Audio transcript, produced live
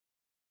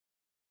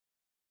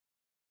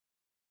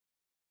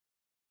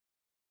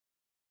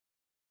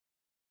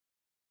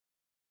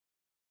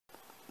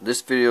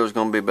This video is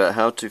going to be about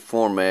how to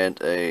format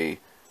a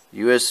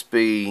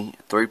USB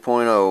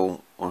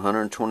 3.0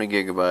 120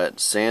 gigabyte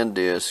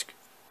SanDisk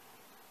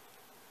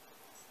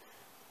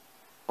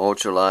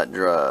ultralight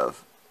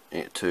drive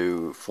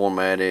to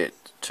format it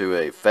to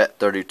a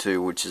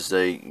FAT32, which is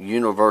a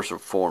universal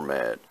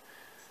format,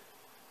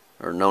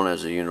 or known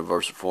as a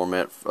universal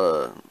format.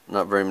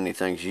 Not very many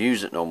things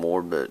use it no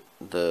more, but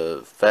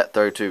the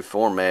FAT32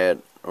 format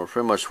will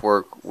pretty much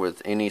work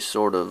with any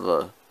sort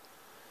of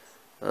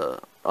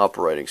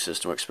operating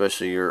system,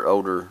 especially your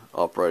older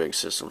operating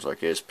systems like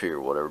SP or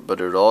whatever.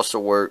 But it would also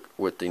work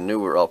with the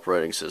newer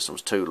operating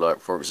systems too. Like,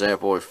 for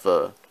example, if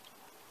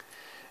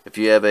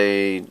you have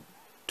a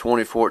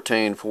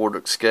 2014 Ford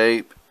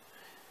Escape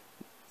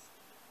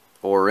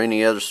or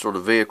any other sort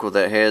of vehicle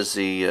that has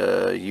the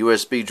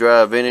USB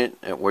drive in it,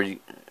 and where you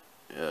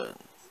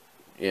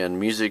and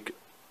music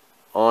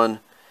on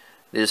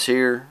this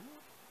here,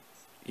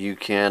 you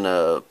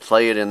can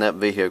play it in that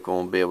vehicle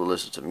and be able to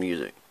listen to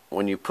music.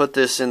 When you put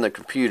this in the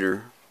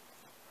computer,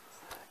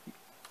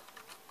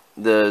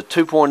 the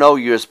 2.0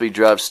 USB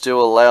drives still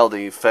allow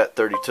the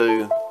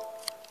FAT32.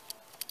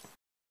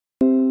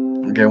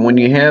 Okay, when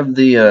you have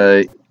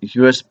the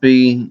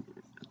USB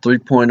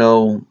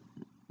 3.0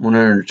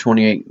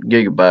 128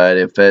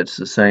 gigabyte, if that's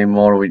the same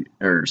model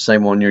or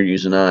same one you're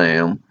using, I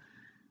am.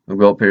 I'll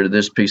go up here to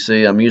this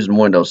PC. I'm using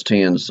Windows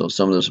 10, so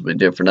some of this will be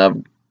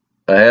different.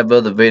 I have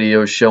other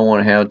videos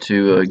showing how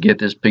to get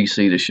this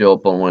PC to show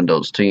up on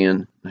Windows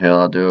 10.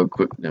 I'll do a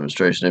quick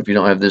demonstration. If you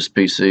don't have this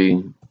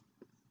PC,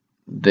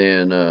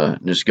 then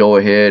just go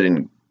ahead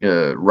and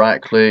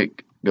right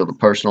click, go to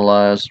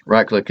personalize,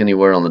 right click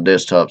anywhere on the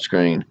desktop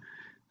screen,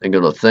 then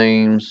go to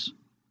themes,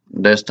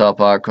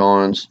 desktop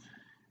icons,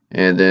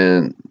 and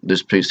then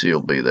this PC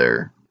will be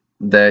there.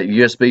 That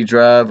USB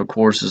drive, of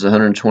course, is a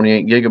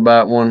 128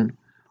 gigabyte one.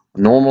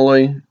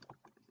 Normally,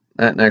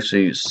 I haven't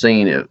actually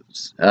seen it.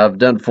 I've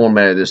done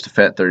formatted this to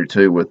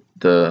FAT32 with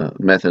the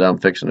method I'm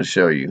fixing to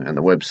show you, and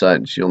the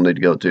website you'll need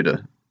to go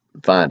to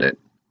find it.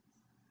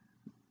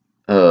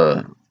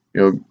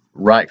 You'll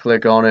right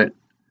click on it,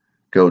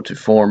 go to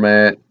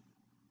format,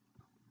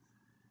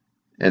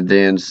 and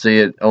then see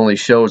it only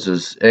shows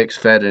as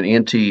exFAT and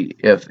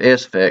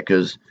NTFS FAT,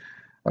 because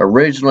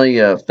originally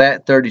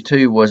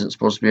FAT32 wasn't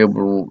supposed to be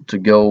able to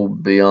go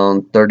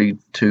beyond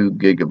 32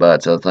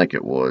 gigabytes, I think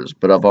it was.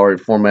 But I've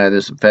already formatted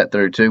this in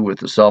FAT32 with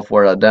the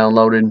software I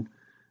downloaded.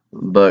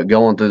 But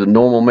going through the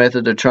normal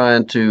method of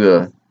trying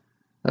to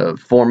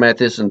format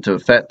this into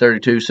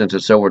FAT32, since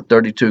it's over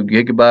 32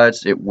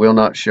 gigabytes, it will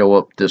not show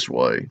up this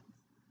way.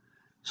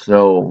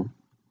 So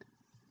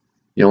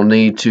you'll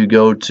need to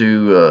go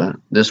to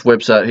this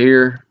website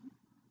here,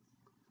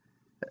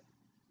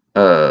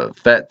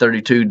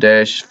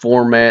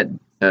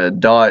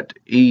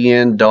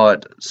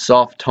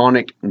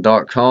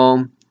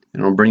 FAT32-format.en.softonic.com,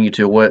 and it'll bring you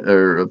to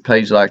a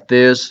page like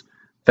this,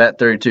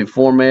 FAT32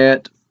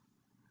 format.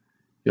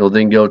 You'll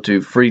then go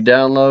to free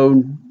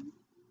download.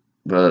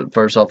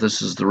 First off,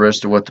 this is the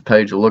rest of what the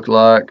page will look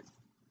like,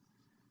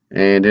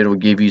 and it'll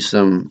give you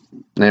some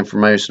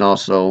information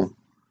also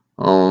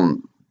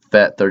on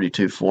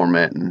FAT32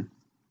 formatting,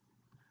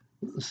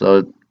 so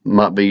it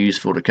might be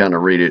useful to kind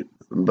of read it.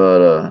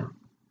 But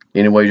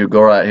anyway, you'll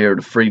go right here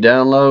to free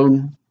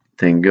download,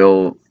 then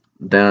go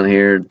down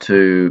here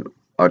to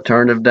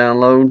alternative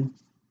download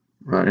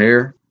right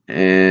here,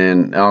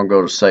 and I'll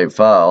go to save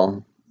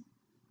file.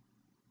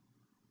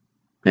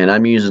 And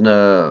I'm using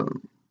a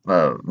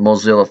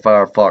Mozilla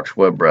Firefox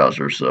web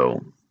browser,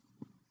 so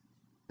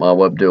my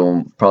web deal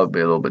will probably be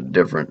a little bit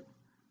different.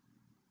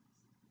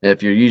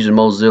 If you're using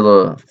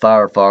Mozilla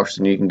Firefox,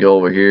 then you can go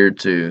over here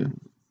to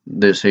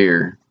this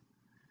here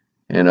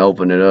and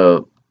open it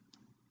up,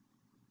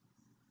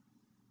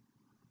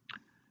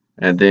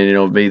 and then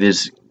it'll be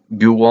this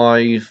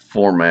GUI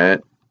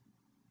format.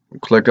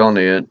 Click on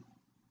it,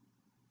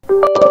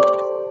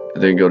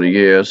 then go to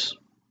yes,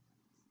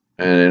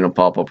 and it'll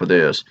pop up with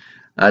this.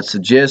 I'd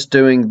suggest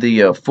doing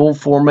the full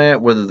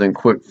format rather than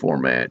quick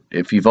format.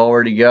 If you've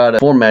already got a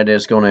format,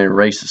 it's going to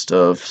erase the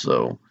stuff,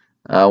 so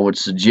I would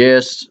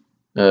suggest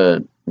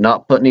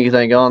not putting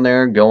anything on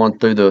there, going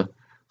through the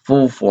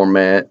full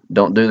format.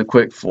 Don't do the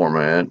quick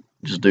format,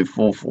 just do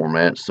full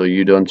format, so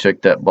you done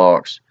check that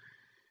box.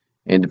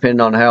 And depending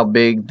on how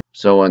big,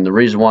 and the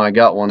reason why I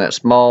got one that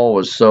small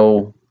was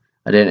so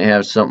I didn't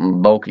have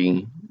something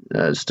bulky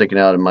sticking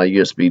out of my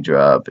USB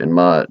drive in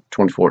my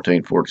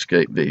 2014 Ford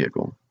Escape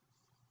vehicle.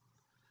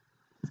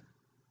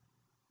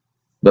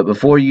 But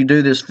before you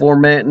do this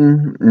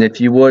formatting, and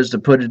if you was to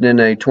put it in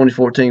a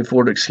 2014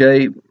 Ford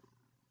Escape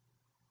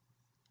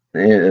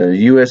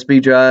USB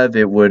drive,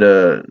 it would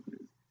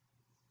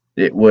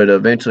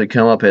eventually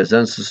come up as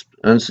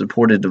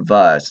unsupported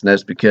device, and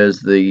that's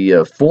because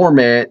the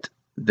format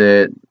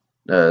that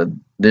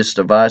this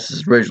device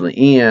is originally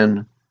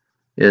in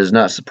is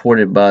not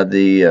supported by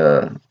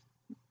the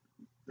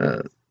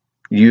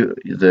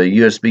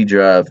USB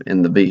drive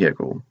in the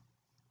vehicle,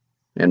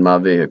 in my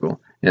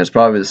vehicle. And it's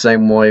probably the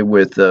same way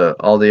with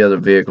all the other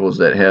vehicles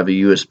that have a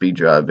USB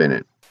drive in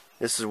it.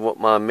 This is what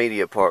my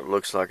media part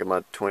looks like in my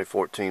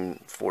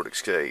 2014 Ford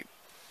Escape.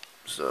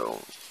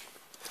 So,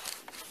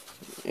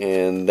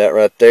 and that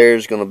right there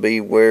is going to be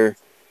where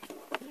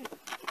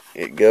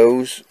it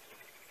goes.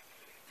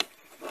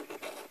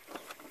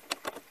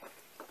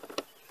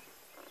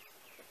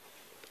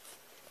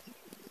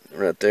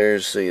 Right there,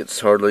 see,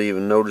 it's hardly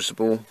even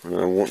noticeable. And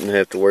I wouldn't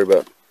have to worry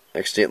about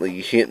accidentally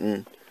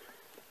hitting.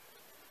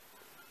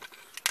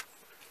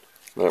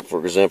 Like, for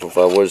example, if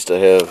I was to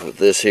have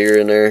this here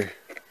in there,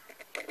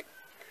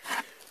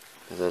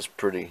 that's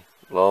pretty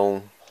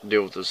long.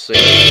 Deal with the seat.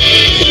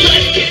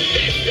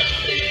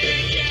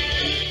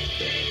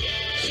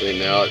 See,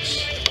 now it's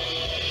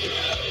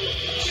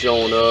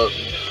showing up.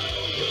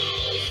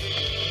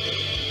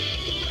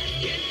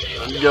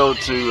 I'd go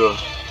to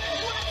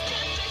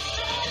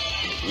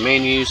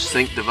menu,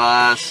 sync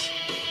device,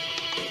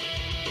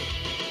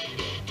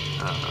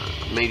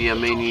 media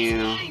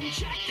menu,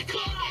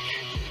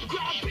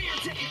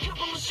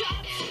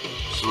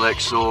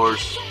 select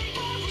source,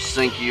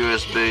 sync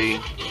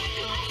USB,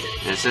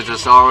 and since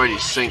it's already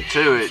synced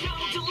to it,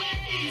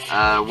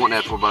 I won't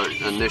have to worry about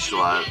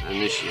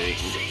initiating.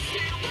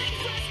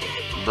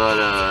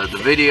 But the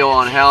video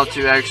on how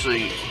to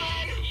actually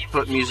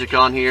put music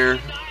on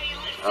here,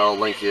 I'll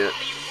link it.